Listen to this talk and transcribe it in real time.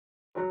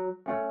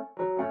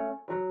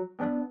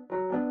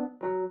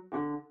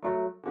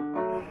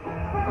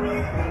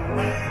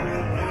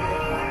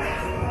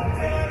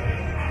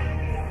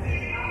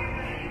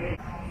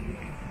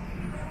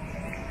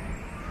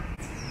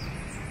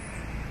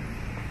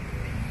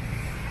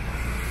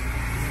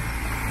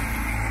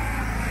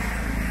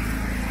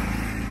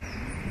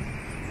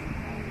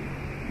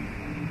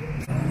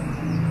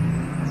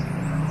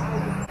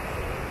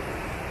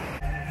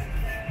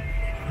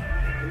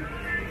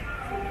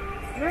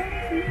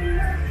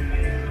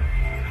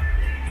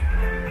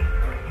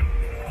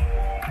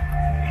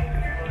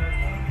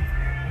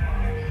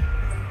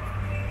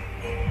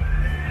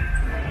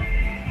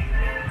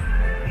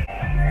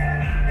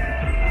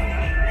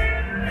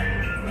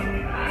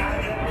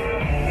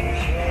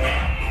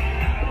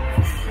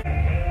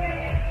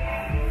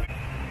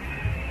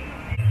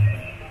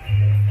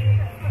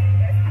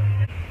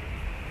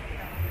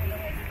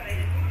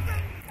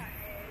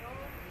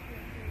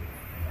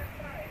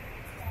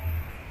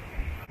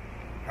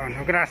Oh,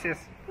 no, gracias.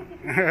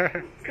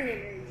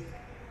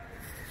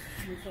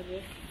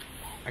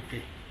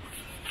 Aquí.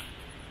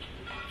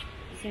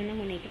 Hice una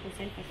monedita por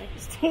ser el pasaje.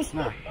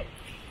 No.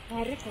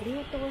 Ha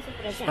recorrido todo eso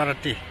por allá. Para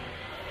ti.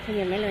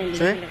 Señor, me lo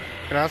bendiga. Sí,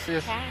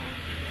 gracias.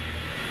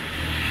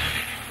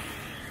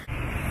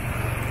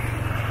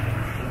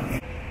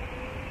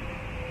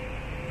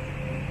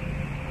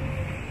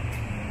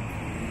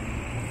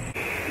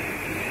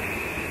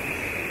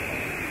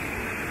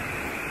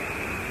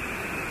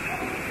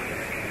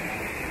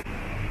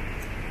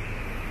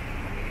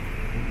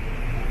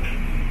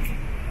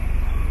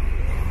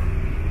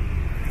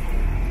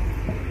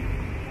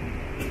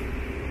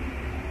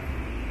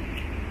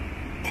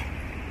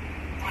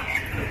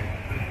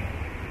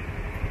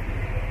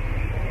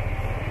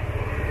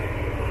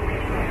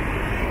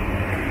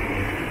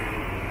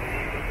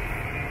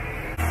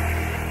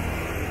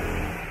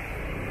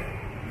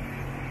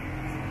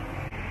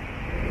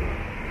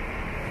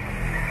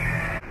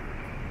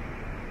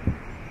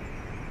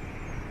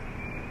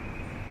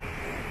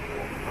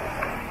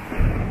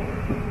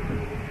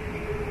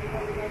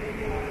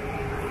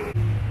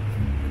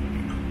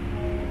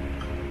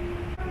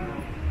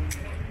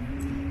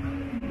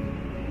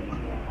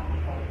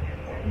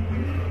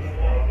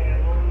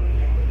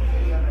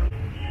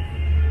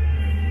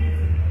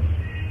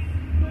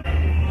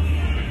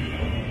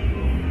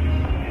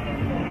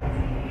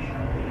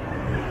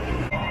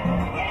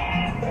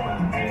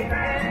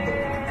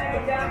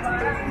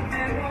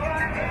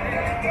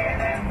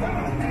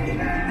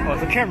 Oh,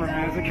 it's a camera,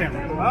 man. It's a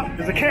camera. Huh?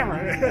 It's a camera.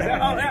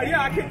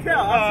 Yeah, I can tell.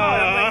 I saw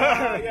it.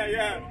 I'm like,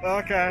 yeah.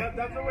 Okay.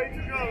 That's the way to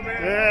go,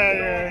 man.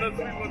 Yeah. That's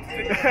the people to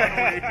take the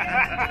way.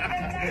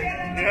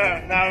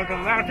 Yeah. Now there's a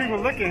lot of people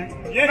looking.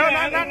 Yeah.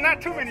 No,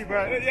 not too many,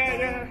 but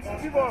Yeah.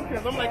 People are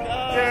pissed. I'm like,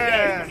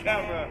 yeah. It's a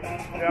camera.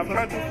 Yeah, I'm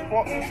trying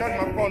to charge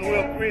my phone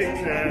real quick.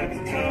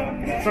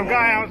 Yeah. Some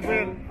guy I was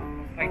with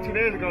like 2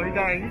 days ago, he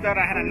thought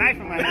I had a knife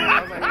in my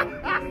hand.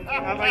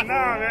 I was like,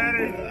 nah, man,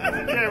 it's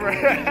a camera.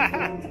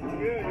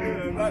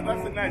 Yeah.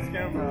 That's a nice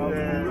camera.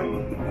 Yeah.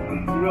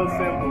 Real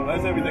simple.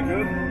 That's everything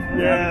good?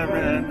 Yeah,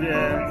 man.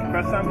 Yeah.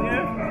 First time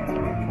here?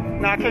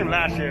 No, I came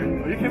last year.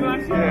 Oh, you came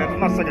last year? Yeah, it's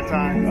my second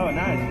time. Oh,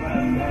 nice.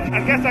 I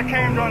guess I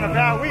came during a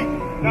bad week.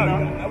 No,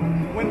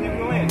 when did you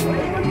go in?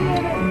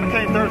 I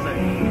came Thursday.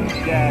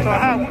 Yeah. So I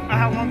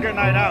had one good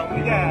night out.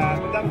 Yeah,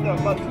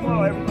 but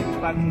tomorrow everything's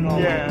back to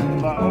normal. Yeah.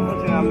 But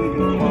unfortunately I'm leaving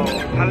tomorrow.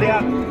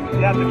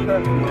 You have the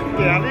curfew.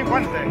 Yeah, I leave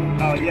Wednesday.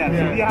 Oh yeah.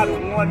 So you have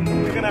one.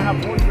 You're gonna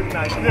have one good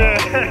night. Yeah.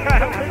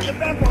 Where's the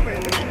best of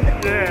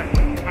it? Yeah.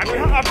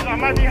 I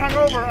might be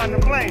hungover on the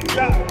plane.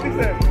 Yeah,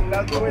 listen,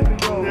 that's the way to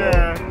go.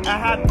 Yeah. I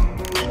had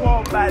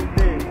 4 bad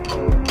days.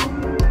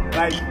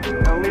 Like,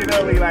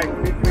 literally, like,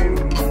 between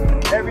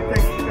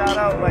everything shot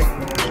out, like,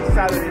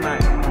 Saturday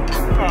night.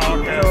 Oh,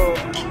 okay. So,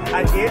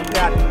 I ate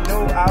that,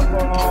 no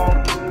alcohol,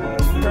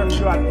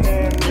 curfew at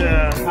 10.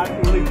 Yeah.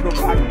 Had to leave, go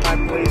back to my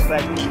place,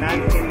 like,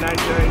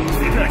 9:30.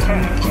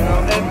 You know,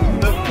 and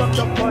the fucked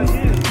up part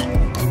is,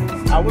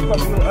 I woke up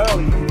real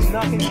early,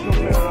 nothing's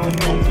going around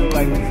here until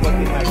like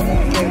fucking like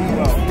 10,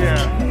 12.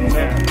 Yeah.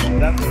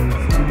 That's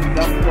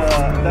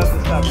the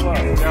sad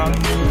part. Yeah.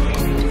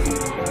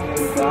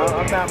 So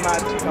I'm not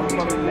mad, I'm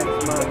coming next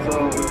month, so.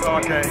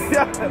 Okay.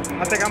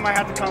 Yeah. I think I might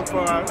have to come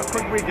for a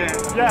quick weekend.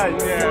 Yeah, you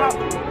have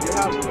to.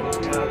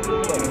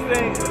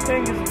 The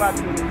thing is back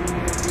to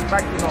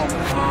normal.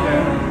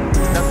 Yeah.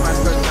 That's my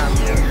first time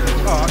here.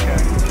 Oh, okay.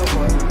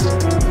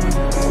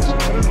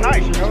 It was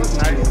nice, you know, it's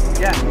nice.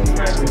 Yeah.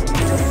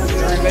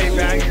 Very laid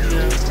back.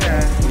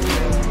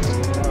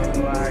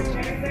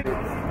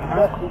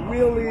 But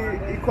really,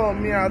 he called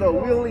me out a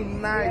really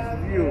nice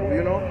view,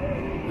 you know.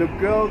 The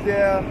girls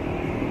there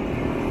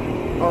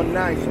are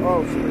nice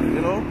also,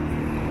 you know.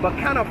 But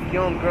kind of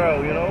young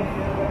girl, you know.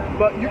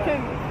 But you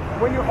can,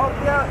 when you're up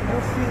there,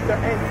 you'll see the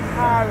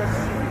entire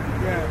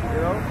street. Yeah.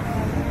 You know.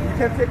 You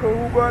can take a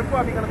Uber, it's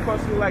probably gonna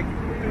cost you like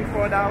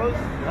 $3-4.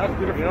 That's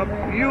beautiful. You know,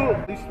 you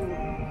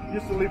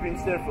used to live in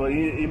Stanford.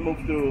 He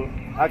moved to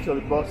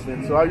actually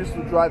Boston, so I used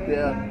to drive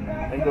there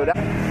and go down.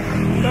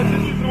 So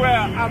this is where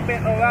I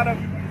met a lot of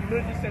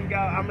musician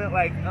guy. I meant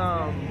like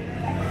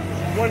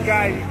one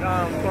guy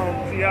from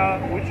TR,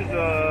 which is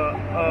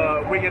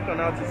a reggaeton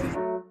artist.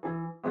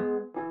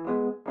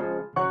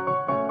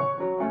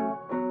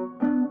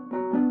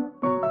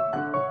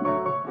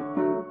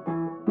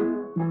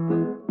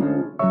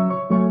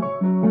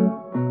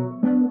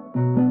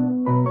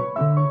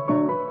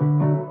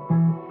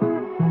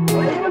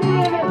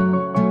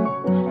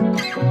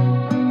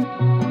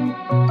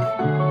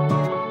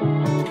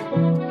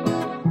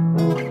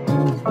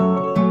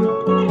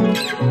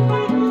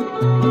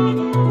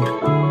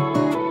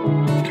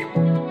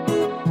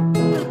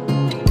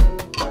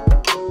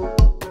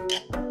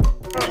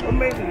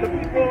 Amazing. The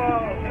people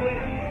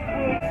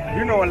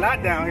You know a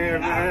lot down here,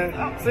 man.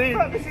 See,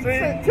 my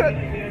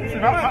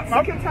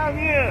second time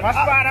here. My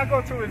spot I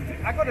go to is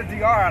I go to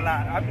DR a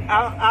lot.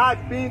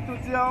 I've been to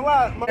DR a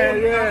lot.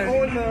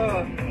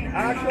 I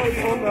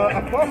actually own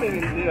an apartment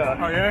in DR.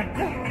 Oh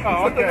yeah?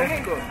 Oh,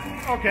 okay.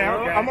 Okay.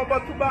 I'm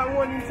about to buy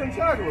one in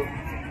Santiago.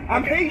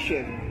 I'm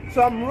Haitian,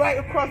 so I'm right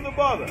across the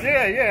border.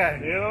 Yeah.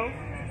 You know,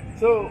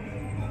 so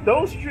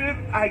those trips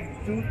I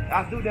do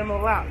them a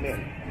lot,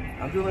 man.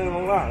 I'm doing them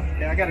a lot.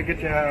 Yeah, I gotta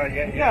get your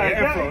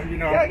info, you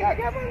know. Yeah, I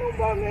got my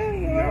number,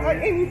 man. You know, like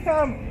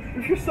anytime,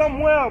 if you're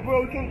somewhere,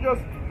 bro, you can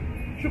just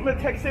shoot me a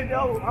text, say,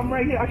 yo, I'm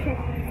right here. I can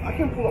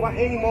pull up at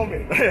any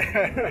moment. I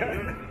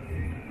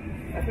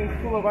can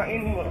pull up at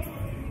any moment.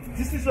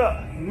 This is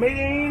a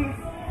Medellin.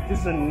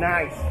 This is a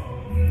nice,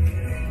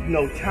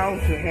 town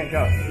to hang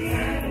out.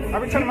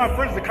 I've been telling my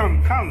friends to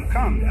come.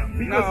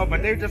 No,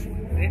 but they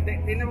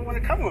never want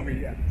to come with me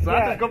yet. So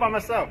I just go by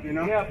myself, you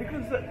know. Yeah,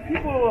 because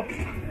people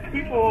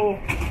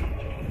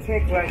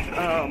think like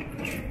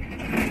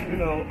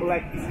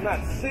like it's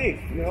not safe,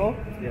 you know.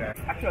 Yeah.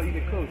 Actually,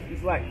 the coast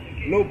is like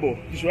Lobo.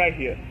 It's right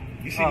here.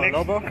 You see next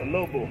Lobo? to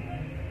Lobo.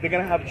 They're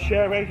gonna have a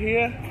chair right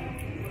here.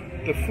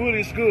 The food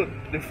is good.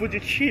 The food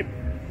is cheap.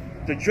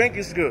 The drink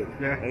is good.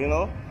 Yeah. You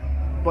know.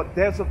 But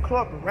there's a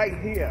club right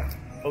here,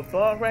 a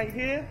bar right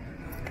here.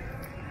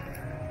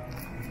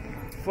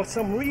 For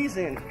some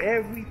reason,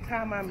 every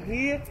time I'm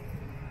here,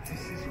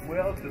 this is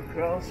where the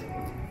girls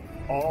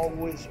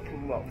always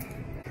pull up.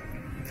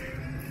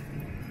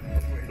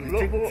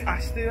 Lobo, I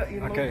stay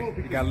in Lobo. Okay,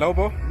 you got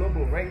Lobo?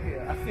 Lobo right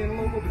here. I stay in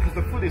Lobo because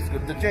the food is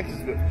good, the drink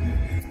is good.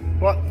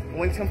 But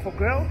when it's time for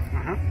girl,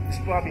 it's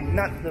probably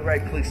not the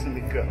right place to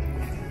meet girl.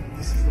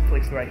 This is the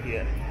place right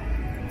here.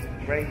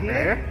 Right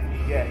here?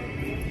 Yeah.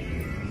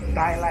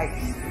 By like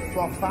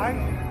 4-5,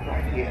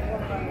 right here.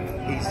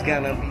 It's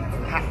gonna be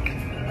packed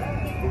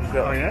with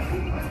girl. Oh yeah?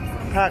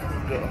 Packed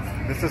with girl.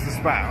 This is the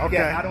spot, okay.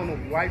 Yeah, I don't know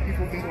why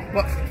people think of,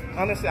 but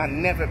honestly, I've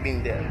never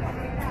been there.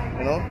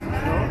 You know?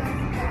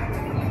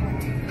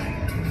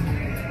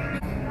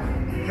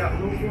 Got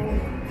Logo.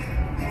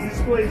 This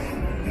place,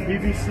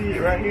 BBC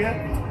right here.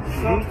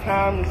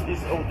 Sometimes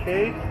it's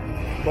okay,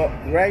 but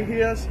right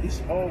here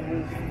it's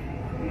always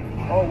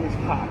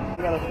packed. I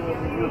gotta show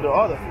you the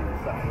other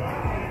side.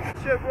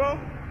 Shit, bro.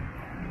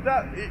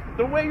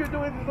 The way you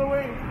do it is the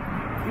way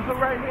you go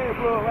right here,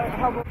 bro.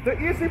 Like the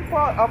easy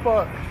part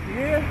about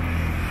here,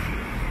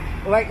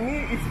 like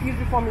me, it's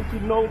easy for me to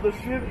know the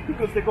street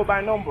because they go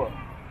by number.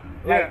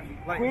 Like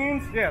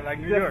Queens, like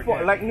New York.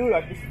 Like New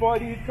York, it's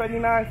 40,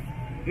 29,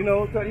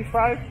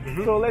 35.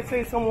 So let's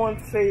say someone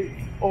say,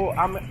 oh,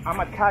 I'm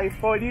at Cali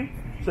 40,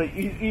 so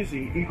it's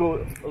easy. You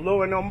go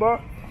lower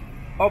number,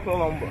 upper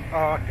number.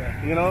 Oh, okay.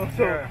 You know,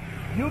 so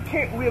you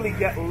can't really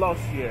get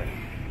lost here.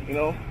 You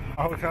know.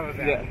 Our hotel is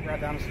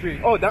right down the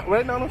street. Oh,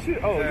 right down the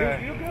street. Oh,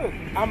 you're good.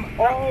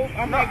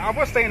 I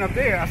was staying up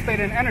there. I stayed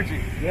in Energy.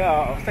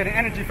 Yeah. I stayed in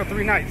Energy for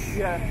 3 nights.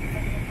 Yeah.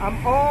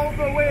 I'm all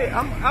the way.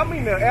 I'm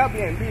in the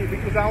Airbnb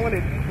because I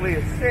wanted to play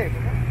it safe,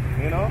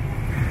 you know.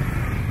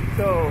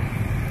 So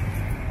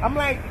I'm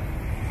like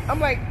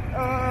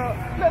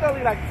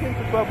literally like 10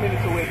 to 12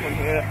 minutes away from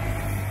here.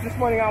 This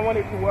morning I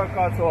wanted to work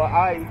out, so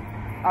I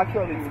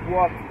actually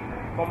walked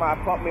from my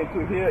apartment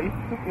to here. It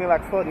took me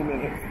like 40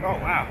 minutes. Oh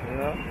wow. You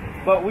know.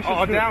 But we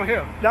should down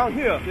here. Down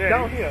here. Yeah,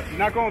 down here. You're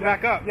not going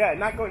back up. Yeah,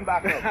 not going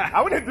back up. I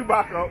wouldn't do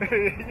back up. Down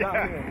here.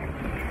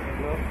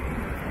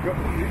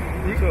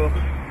 You know? So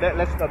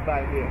let's start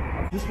by here.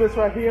 This place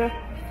right here,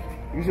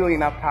 usually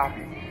not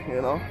poppy,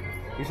 you know.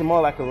 It's more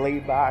like a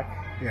laid back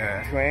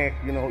drink,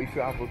 you know. If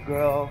you have a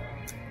girl,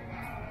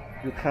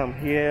 you come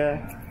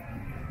here,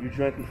 you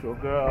drink with your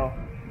girl.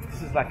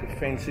 This is like a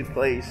fancy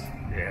place.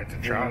 Yeah, it's a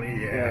trolley,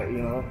 Yeah, you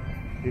know.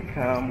 You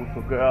come with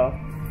a girl.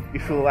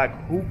 If you like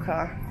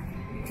hookah,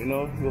 you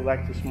know, you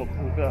like to smoke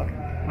hookah.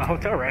 My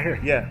hotel right here.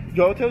 Yeah.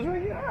 Your hotel's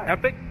right here? Right.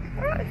 Epic?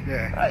 Right.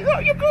 Yeah. Right. No,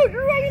 you're good.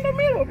 You're right in the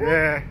middle, bro.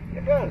 Yeah.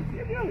 You're good.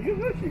 You're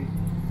Gucci.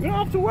 You don't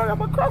have to worry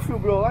about curfew,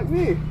 bro, like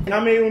me.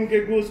 Name un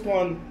que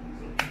gustan.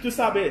 Tu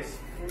sabes.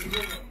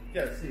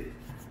 Yeah, see.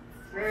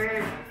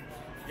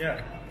 Yeah.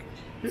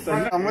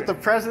 I'm with the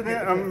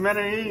president of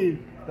Medellin.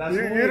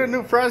 You're the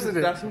new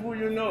president. That's who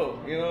you know.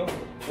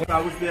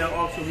 I was there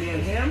also, me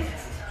and him.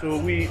 So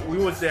we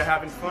was there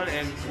having fun,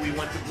 and we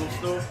went to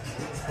Gusto.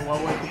 So I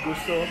went to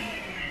Gusto.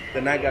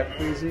 The night got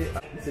crazy.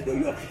 He said, "Yo,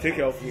 you have to take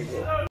care of me,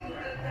 bro."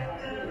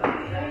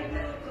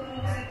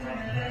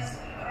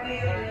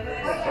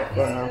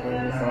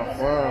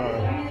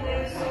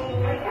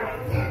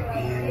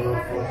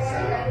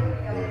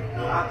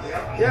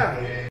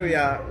 Yeah.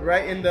 Yeah,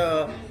 right in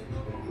the,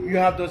 you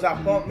have those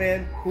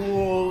apartment,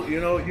 pool, you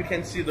know, you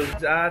can see the,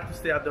 I have to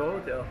stay at the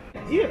hotel.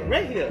 Here,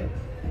 right here.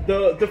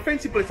 The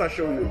fancy place I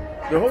show you.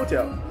 The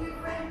hotel.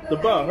 The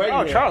bar, right here.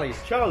 Oh,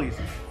 Charlie's. Charlie's.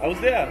 I was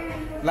there.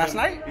 Last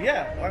night?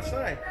 Yeah, last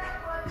night.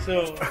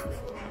 So,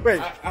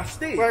 Wait. I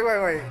stayed.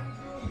 Wait.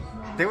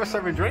 They were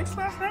serving drinks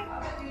last night?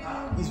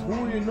 It's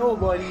who you know,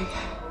 buddy.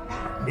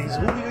 It's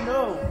who you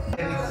know.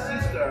 And his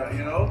sister,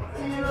 you know.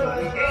 So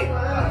he ate.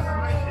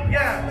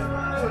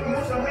 Yeah. So it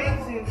was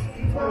amazing.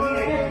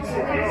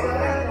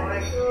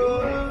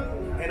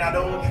 And I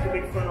don't want you to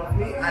make fun of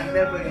me. I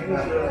never use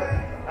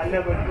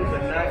a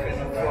knife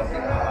and a fork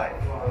in my life.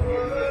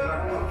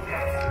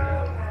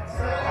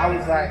 I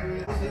was like,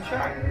 it's a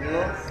shock, you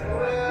know?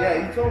 Yeah,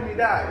 he told me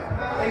that.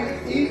 And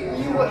he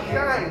was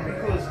shy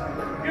because,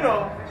 you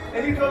know,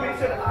 and he told me, he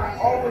said, I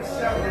always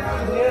sell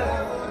around here,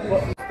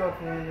 but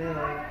stuff in there,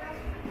 like,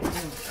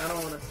 I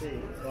don't want to say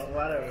it, but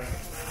whatever.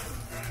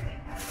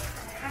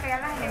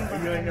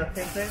 You and your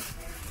thing?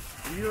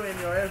 You and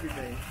your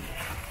everything.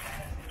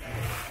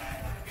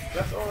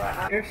 That's all I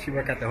have. She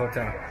work at the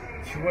hotel.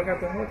 She work at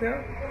the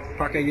hotel?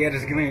 Parque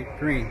Lleras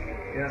Green.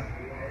 Yeah.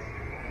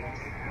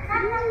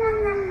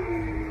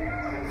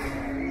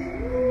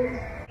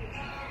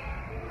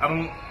 I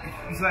don't,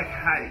 it's like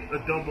height, a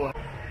double.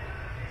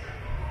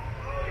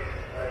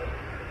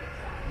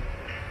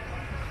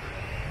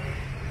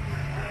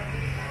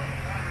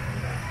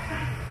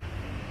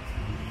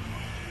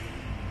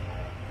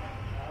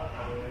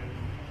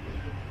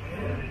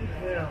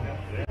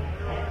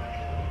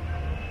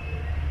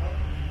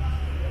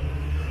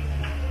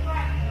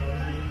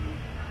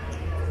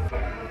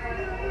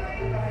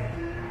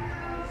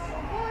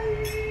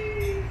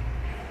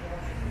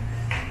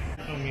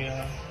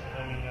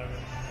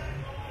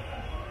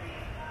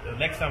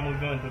 Next time we're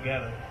going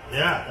together.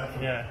 Yeah,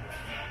 definitely. Yeah.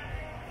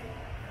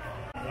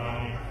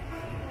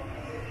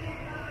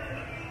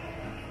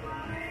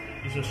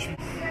 You just shoot.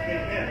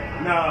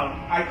 Now,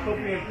 I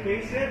copy and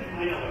paste it.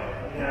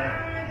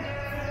 Yeah.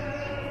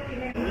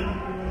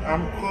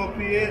 I'm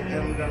copying it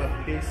and we're gonna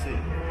paste it.